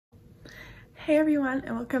Hey everyone,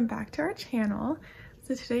 and welcome back to our channel.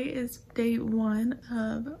 So today is day one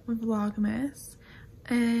of Vlogmas,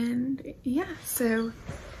 and yeah, so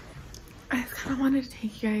I kind of wanted to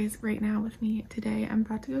take you guys right now with me today. I'm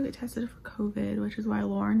about to go get tested for COVID, which is why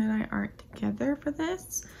Lauren and I aren't together for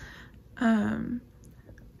this. I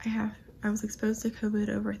was exposed to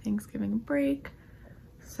COVID over Thanksgiving break,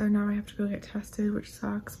 so now I have to go get tested, which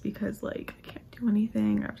sucks because like I can't do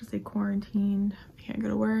anything. I have to stay quarantined. I can't go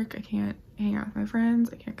to work. I can't hang out with my friends.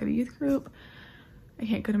 I can't go to youth group. I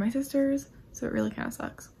can't go to my sister's, so it really kind of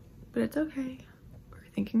sucks, but it's okay. We're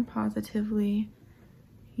thinking positively,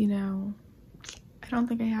 you know. I don't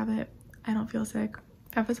think I have it. I don't feel sick.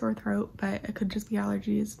 I have a sore throat, but it could just be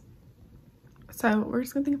allergies. So we're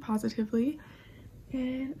just gonna think positively,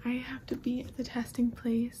 and I have to be at the testing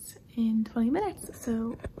place in 20 minutes,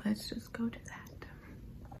 so let's just go do that.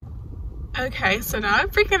 Okay, so now I'm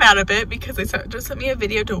freaking out a bit because they just sent me a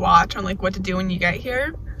video to watch on like what to do when you get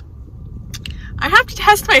here. I have to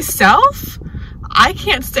test myself? I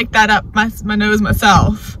can't stick that up my nose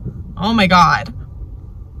myself. Oh my god.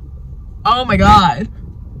 Oh my god.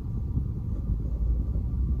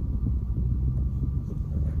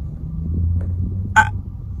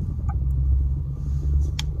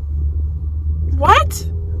 What?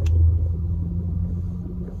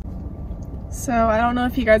 So I don't know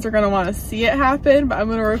if you guys are gonna want to see it happen, but I'm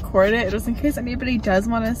gonna record it just in case anybody does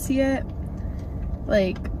want to see it.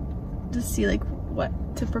 Like, just see like what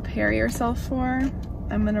to prepare yourself for.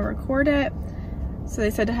 I'm gonna record it. So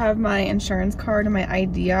they said to have my insurance card and my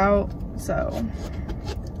ID out, so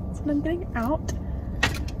that's what I'm getting out.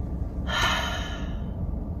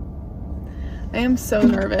 I am so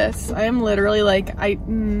nervous. I am literally like,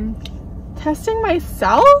 testing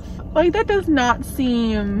myself? Like, that does not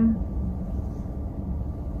seem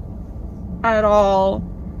at all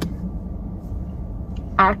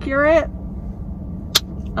accurate.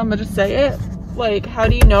 I'm gonna just say it. Like, how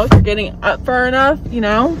do you know if you're getting up far enough, you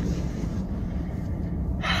know?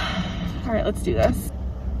 All right, let's do this.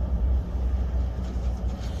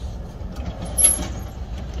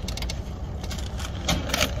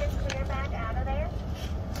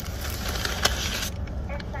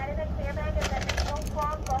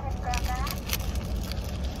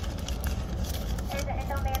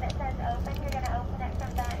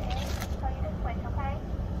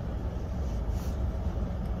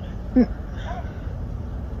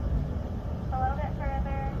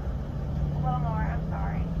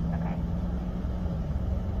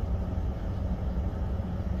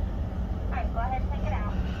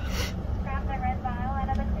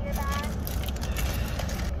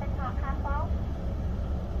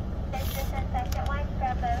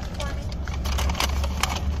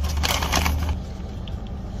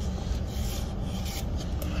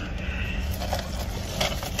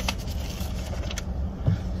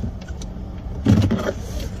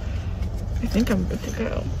 I think I'm good to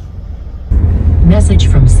go. Message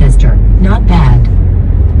from sister, not bad.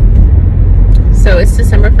 So it's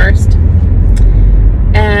December 1st,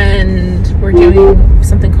 and we're doing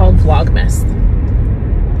something called Vlogmas.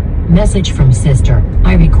 Message from sister,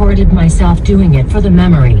 I recorded myself doing it for the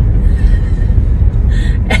memory.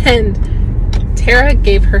 And Tara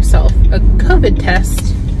gave herself a COVID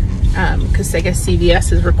test, because I guess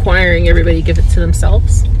CVS is requiring everybody give it to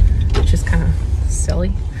themselves, which is kind of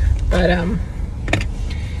silly. But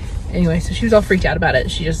anyway, so she was all freaked out about it.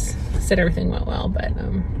 She just said everything went well, but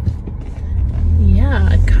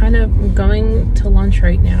yeah, kind of going to lunch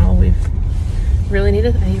right now. I really need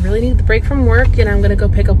the break from work, and I'm gonna go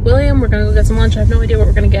pick up William. We're gonna go get some lunch. I have no idea what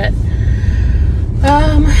we're gonna get.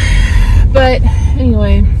 But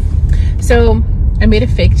anyway, so I made a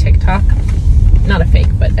fake TikTok, not a fake,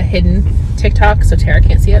 but a hidden TikTok, so Tara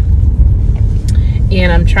can't see it. And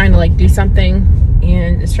I'm trying to like do something,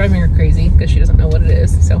 and it's driving her crazy because she doesn't know what it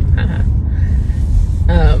is. So, haha.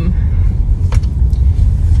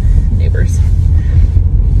 Neighbors.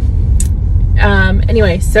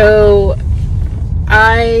 Anyway, so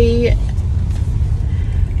I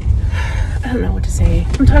don't know what to say.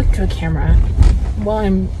 I'm talking to a camera while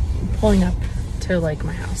I'm pulling up to like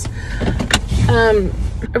my house. I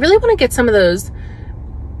really want to get some of those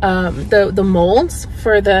the molds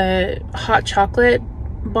for the hot chocolate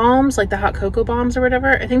bombs, like the hot cocoa bombs or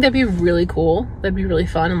whatever. I think that'd be really cool. That'd be really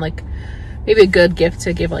fun, and like maybe a good gift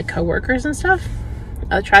to give like coworkers and stuff.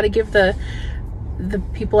 I'll try to give the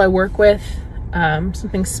people I work with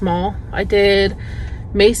something small. I did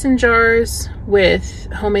mason jars with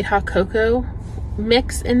homemade hot cocoa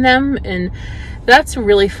mix in them, and that's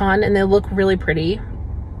really fun, and they look really pretty,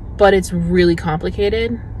 but it's really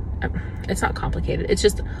complicated. it's not complicated. It's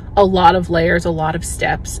just a lot of layers, a lot of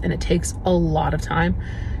steps, and it takes a lot of time,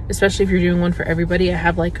 especially if you're doing one for everybody. I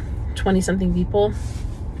have like 20 something people,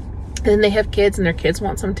 and then they have kids and their kids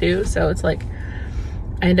want some too. So it's like,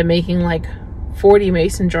 I end up making like 40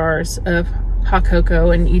 mason jars of hot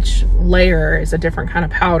cocoa, and each layer is a different kind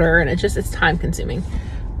of powder, and it's time consuming.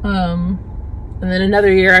 And then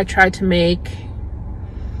another year I tried to make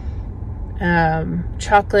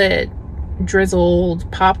chocolate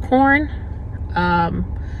drizzled popcorn,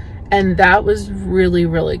 and that was really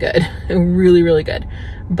good. really good.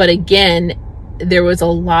 But again, there was a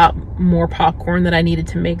lot more popcorn that I needed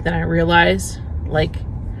to make than I realized, like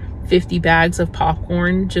 50 bags of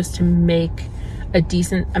popcorn just to make a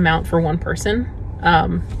decent amount for one person.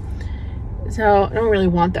 So I don't really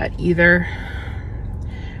want that either.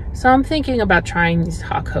 So I'm thinking about trying these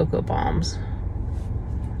hot cocoa bombs.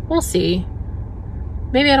 We'll see.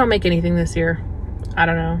 Maybe I don't make anything this year. I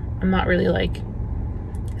don't know. I'm not really like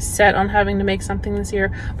set on having to make something this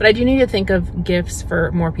year, but I do need to think of gifts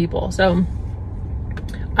for more people. So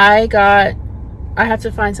I have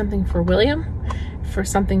to find something for William, for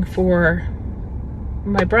something for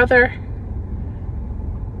my brother,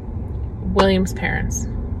 William's parents,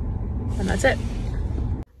 and that's it.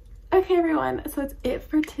 Okay everyone, so that's it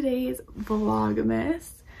for today's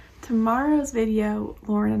Vlogmas. Tomorrow's video,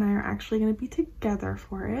 Lauren and I are actually going to be together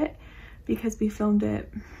for it because we filmed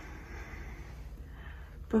it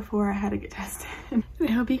before I had to get tested. I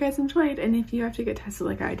hope you guys enjoyed, and if you have to get tested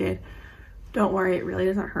like I did, don't worry, it really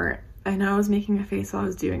doesn't hurt. I know I was making a face while I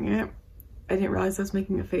was doing it. I didn't realize I was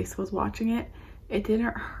making a face while I was watching it. It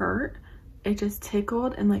didn't hurt. It just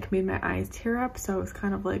tickled and like made my eyes tear up, so it was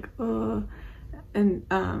kind of like, ugh. And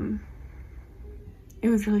it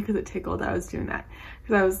was really because it tickled that I was doing that,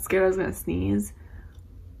 because I was scared I was gonna sneeze.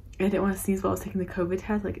 I didn't want to sneeze while I was taking the COVID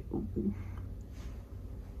test. Like,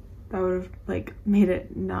 that would have like made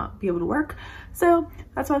it not be able to work. So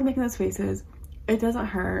that's why I was making those faces. It doesn't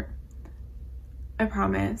hurt, I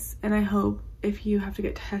promise. And I hope if you have to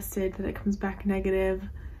get tested that it comes back negative,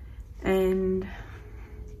 and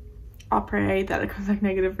I'll pray that it comes back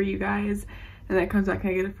negative for you guys and that it comes back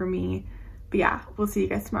negative for me. But yeah, we'll see you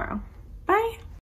guys tomorrow. Bye.